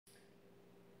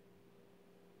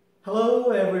Hello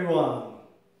everyone,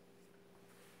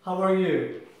 how are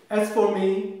you? As for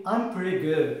me, I'm pretty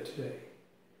good today.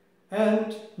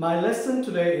 And my lesson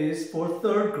today is for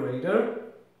third grader,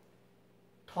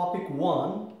 topic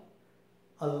 1,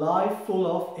 a life full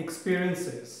of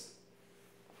experiences.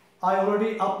 I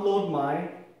already upload my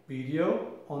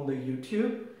video on the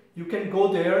YouTube. You can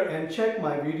go there and check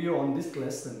my video on this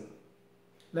lesson.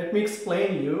 Let me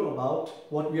explain you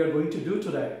about what we are going to do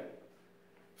today.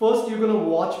 First, you're going to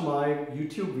watch my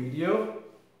YouTube video,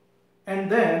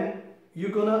 and then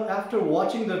after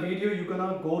watching the video, you're going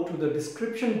to go to the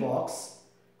description box,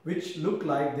 which look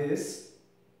like this.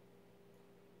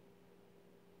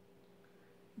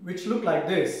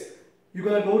 You're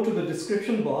going to go to the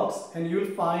description box and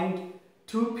you'll find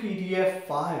 2 PDF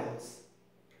files.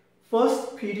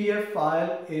 First PDF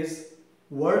file is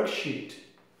worksheet.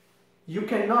 You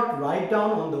cannot write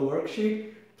down on the worksheet.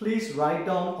 Please write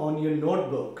down on your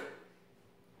notebook.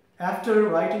 After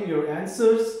writing your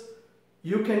answers,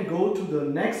 you can go to the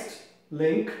next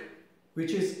link,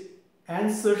 which is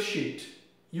answer sheet.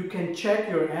 You can check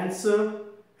your answer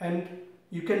and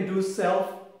you can do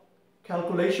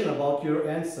self-calculation about your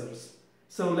answers.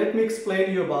 So let me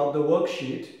explain you about the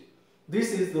worksheet.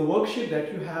 This is the worksheet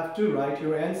that you have to write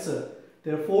your answer.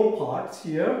 There are 4 parts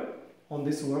here on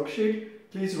this worksheet.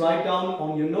 Please write down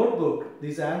on your notebook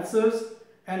these answers.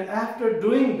 And after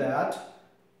doing that,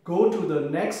 go to the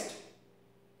next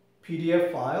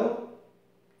PDF file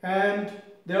and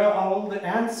there are all the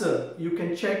answers. You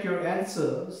can check your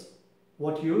answers,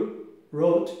 what you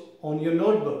wrote on your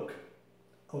notebook.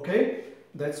 Okay,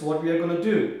 that's what we are going to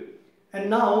do. And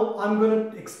now I'm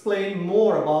going to explain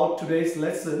more about today's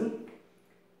lesson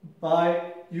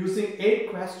by using 8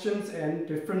 questions and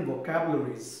different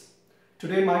vocabularies.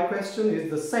 Today my question is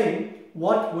the same.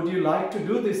 What would you like to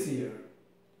do this year?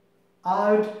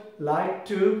 I'd like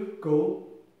to go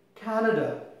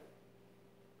Canada,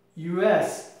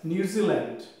 US, New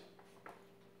Zealand.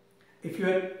 If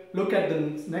you look at the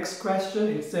next question,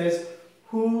 it says,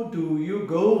 who do you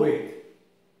go with?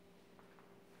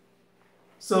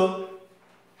 So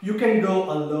you can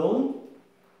go alone,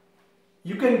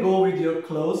 you can go with your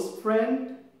close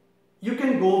friend, you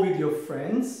can go with your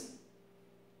friends,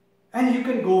 and you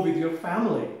can go with your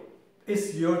family.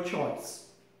 It's your choice.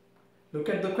 Look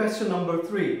at the question number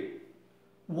 3.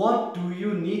 What do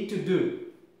you need to do?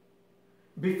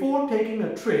 Before taking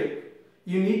a trip,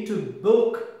 you need to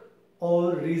book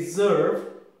or reserve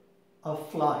a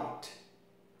flight.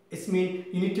 It means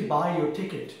you need to buy your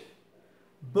ticket.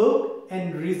 Book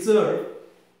and reserve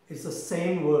is the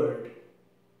same word.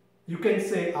 You can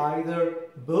say either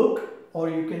book or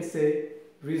you can say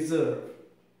reserve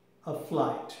a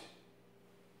flight.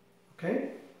 Okay?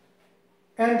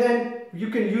 And then you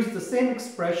can use the same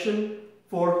expression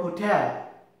for hotel.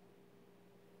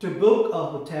 To book a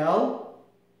hotel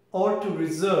or to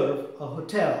reserve a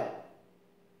hotel.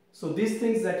 So these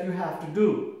things that you have to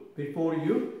do before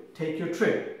you take your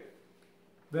trip.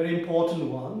 Very important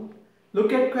one.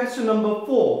 Look at question number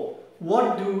 4.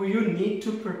 What do you need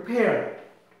to prepare?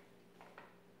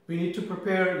 We need to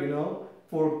prepare,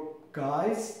 for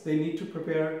guys, they need to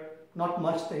prepare not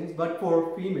much things, but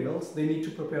for females, they need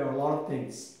to prepare a lot of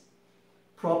things.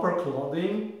 Proper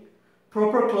clothing.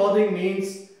 Proper clothing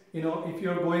means, if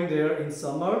you're going there in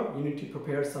summer, you need to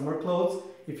prepare summer clothes.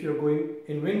 If you're going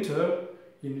in winter,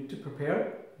 you need to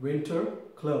prepare winter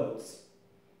clothes.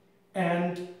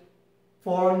 And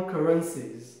foreign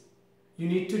currencies. You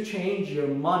need to change your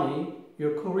money,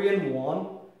 your Korean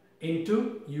won,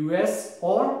 into US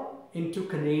or into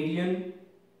Canadian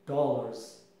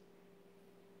dollars.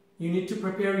 You need to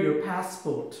prepare your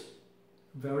passport.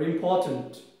 Very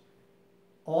important.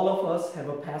 All of us have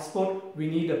a passport. We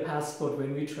need a passport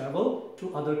when we travel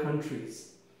to other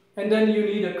countries. And then you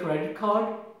need a credit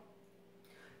card.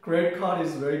 Credit card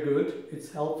is very good.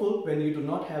 It's helpful when you do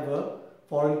not have a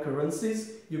foreign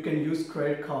currencies. You can use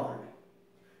credit card.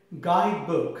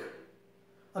 Guidebook.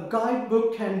 A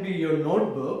guidebook can be your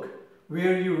notebook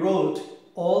where you wrote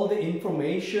all the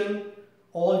information,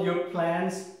 all your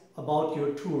plans about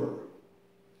your tour.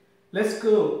 Let's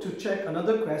go to check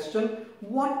another question.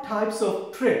 What types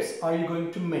of trips are you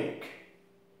going to make?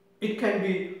 It can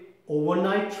be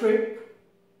overnight trip.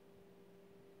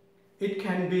 It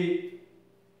can be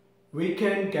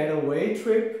weekend getaway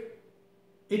trip.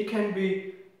 It can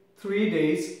be 3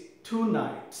 days, 2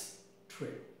 nights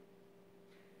trip.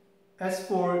 As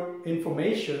for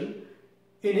information,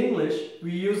 in English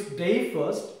we use day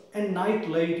first and night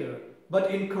later. But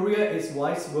in Korea it's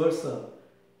vice versa.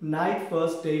 Night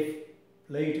first, day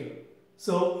later.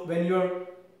 So when you're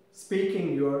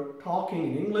talking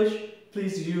in English,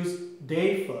 please use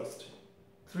day first.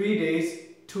 3 days,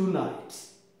 2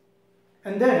 nights.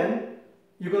 And then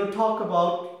you're going to talk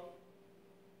about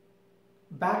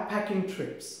backpacking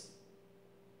trips,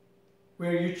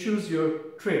 where you choose your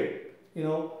trip.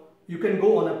 You can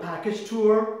go on a package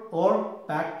tour or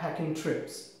backpacking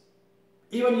trips.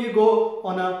 Even you go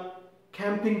on a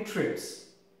camping trips.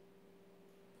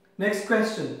 Next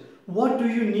question, what do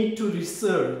you need to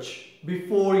research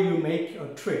before you make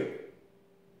a trip?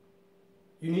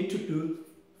 You need to do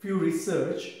few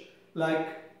research like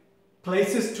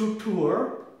places to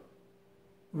tour,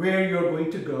 where you're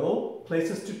going to go,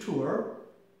 places to tour,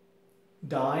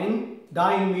 dine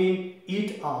mean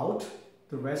eat out,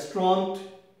 the restaurant,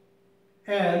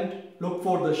 and look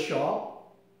for the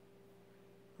shop.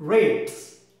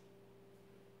 Rates,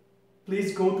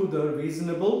 please go to the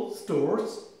reasonable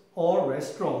stores or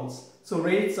restaurants. So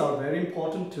rates are very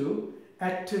important too.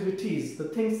 Activities, the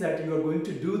things that you are going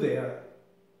to do there.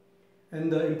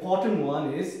 And the important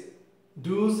one is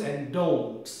do's and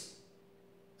don'ts.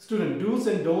 Student, do's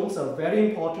and don'ts are very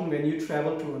important when you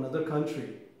travel to another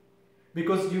country,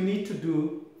 because you need to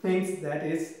do things that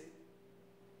is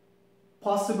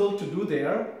possible to do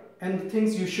there and the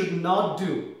things you should not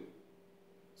do.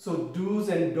 So do's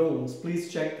and don'ts,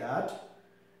 please check that.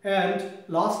 And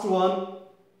last one,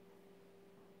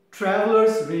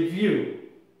 traveler's review.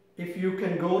 If you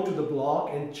can go to the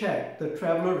blog and check the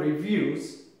traveler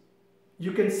reviews,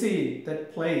 you can see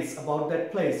that place, about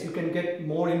that place. You can get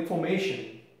more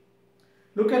information.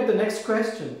 Look at the next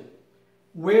question.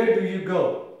 Where do you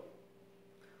go?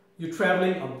 You're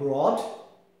traveling abroad.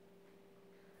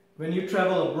 When you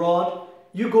travel abroad,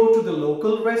 you go to the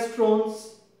local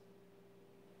restaurants.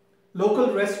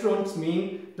 Local restaurants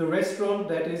mean the restaurant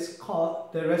that is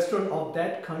called the restaurant of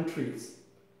that countries,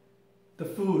 the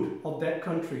food of that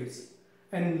countries.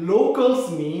 And locals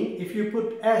mean, if you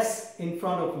put S in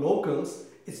front of locals,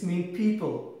 it means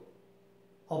people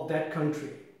of that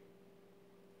country.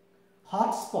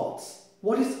 Hotspots.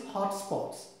 What is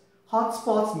hotspots?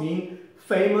 Hotspots mean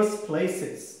famous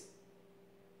places.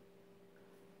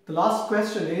 The last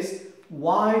question is,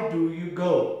 why do you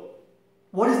go?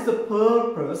 What is the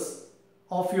purpose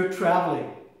of your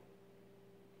traveling?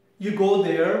 You go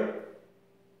there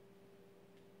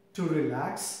to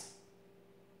relax,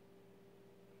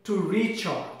 to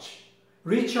recharge.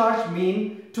 Recharge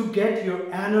means to get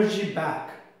your energy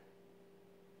back.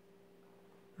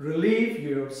 Relieve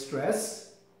your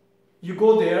stress. You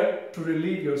go there to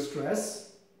relieve your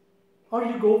stress, or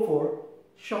you go for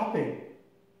shopping.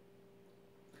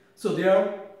 So there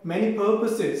are many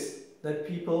purposes that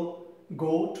people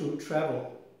go to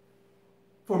travel.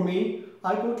 For me,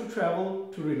 I go to travel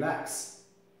to relax.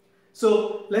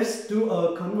 So let's do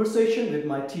a conversation with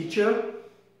my teacher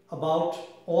about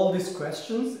all these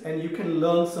questions, and you can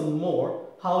learn some more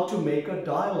how to make a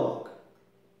dialogue.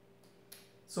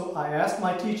 So I asked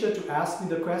my teacher to ask me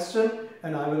the question,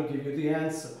 and I will give you the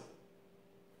answer.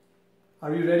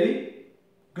 Are you ready?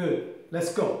 Good.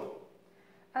 Let's go.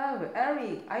 Oh,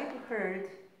 Elick, I've heard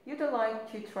you'd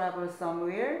like to travel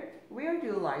somewhere. Where do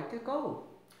you like to go?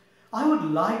 I would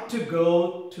like to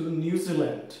go to New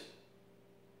Zealand.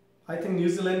 I think New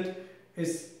Zealand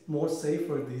is more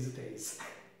safer these days.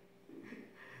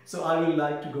 So I would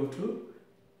like to go to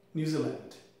New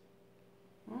Zealand.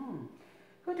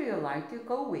 Who do you like to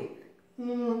go with?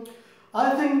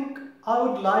 I think I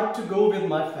would like to go with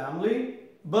my family,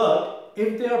 but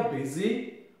if they are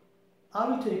busy, I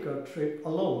will take a trip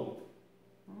alone.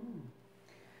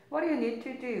 What do you need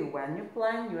to do when you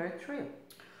plan your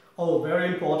trip? Oh,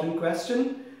 very important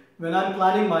question. When I'm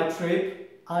planning my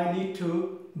trip, I need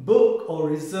to book or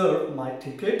reserve my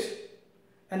ticket,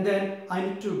 and then I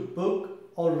need to book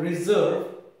or reserve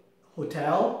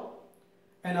hotel,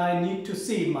 and I need to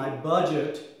see my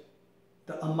budget,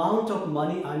 the amount of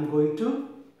money I'm going to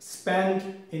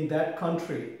spend in that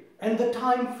country, and the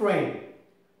time frame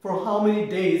for how many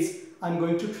days I'm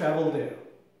going to travel there.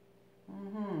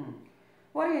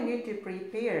 What do you need to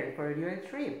prepare for your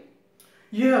trip?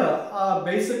 Yeah,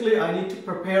 basically I need to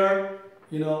prepare,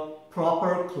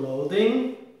 proper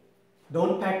clothing.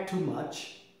 Don't pack too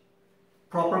much.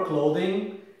 Proper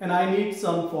clothing, and I need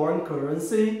some foreign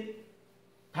currency,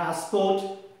 passport,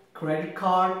 credit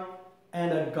card,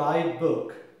 and a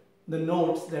guidebook, the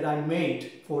notes that I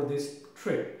made for this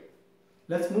trip.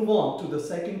 Let's move on to the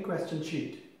second question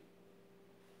sheet.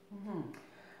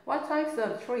 What types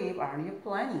of trip are you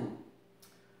planning?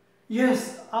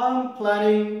 Yes, I'm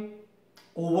planning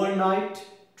overnight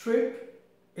trip.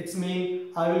 It's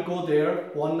mean I will go there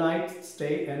one night,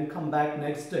 stay, and come back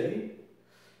next day.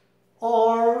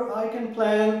 Or I can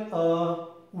plan a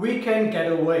weekend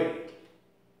getaway.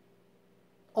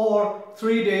 Or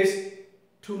 3 days,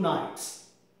 2 nights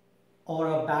or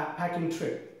a backpacking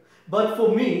trip. But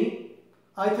for me,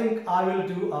 I think I will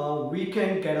do a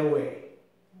weekend getaway.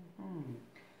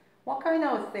 What kind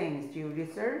of things do you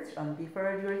research on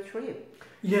before your trip?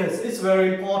 Yes, it's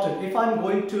very important. If I'm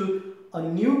going to a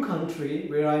new country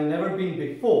where I've never been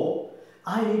before,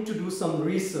 I need to do some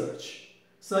research,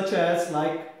 such as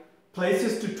like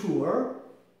places to tour,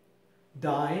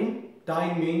 dine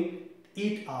mean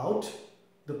eat out,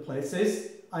 the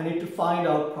places. I need to find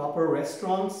out proper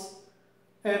restaurants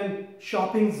and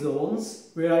shopping zones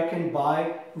where I can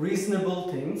buy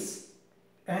reasonable things,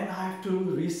 and I have to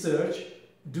research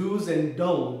do's and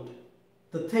don't,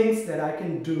 the things that I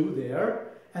can do there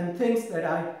and things that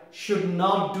I should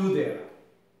not do there.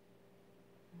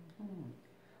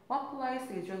 What place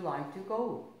would you like to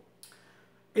go?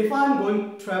 If I'm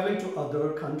going traveling to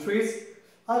other countries,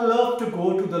 I love to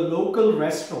go to the local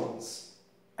restaurants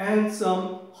and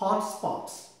some hot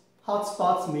spots. Hot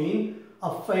spots mean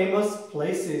famous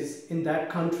places in that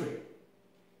country.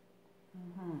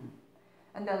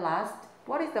 And the last,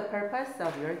 what is the purpose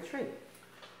of your trip?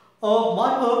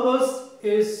 My purpose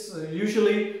is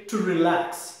usually to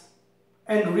relax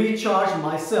and recharge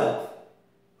myself.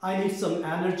 I need some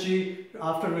energy.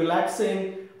 After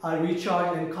relaxing, I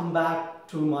recharge and come back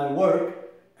to my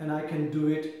work, and I can do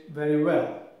it very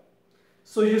well.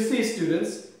 So you see,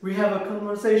 students, we have a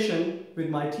conversation with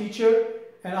my teacher,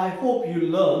 and I hope you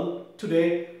learn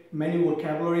today many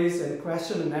vocabularies and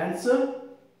question and answer.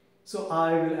 So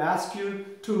I will ask you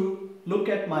to look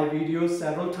at my videos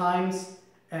several times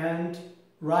and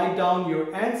write down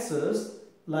your answers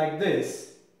like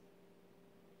this.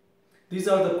 These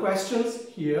are the questions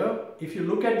here. If you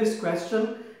look at this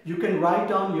question, you can write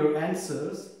down your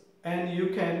answers and you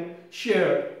can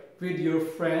share with your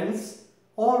friends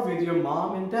or with your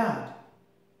mom and dad.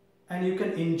 And you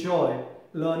can enjoy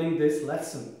learning this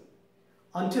lesson.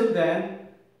 Until then,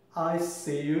 I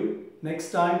see you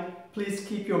next time. Please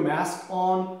keep your mask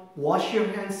on, wash your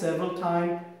hands several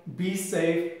times, be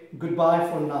safe. Goodbye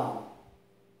for now.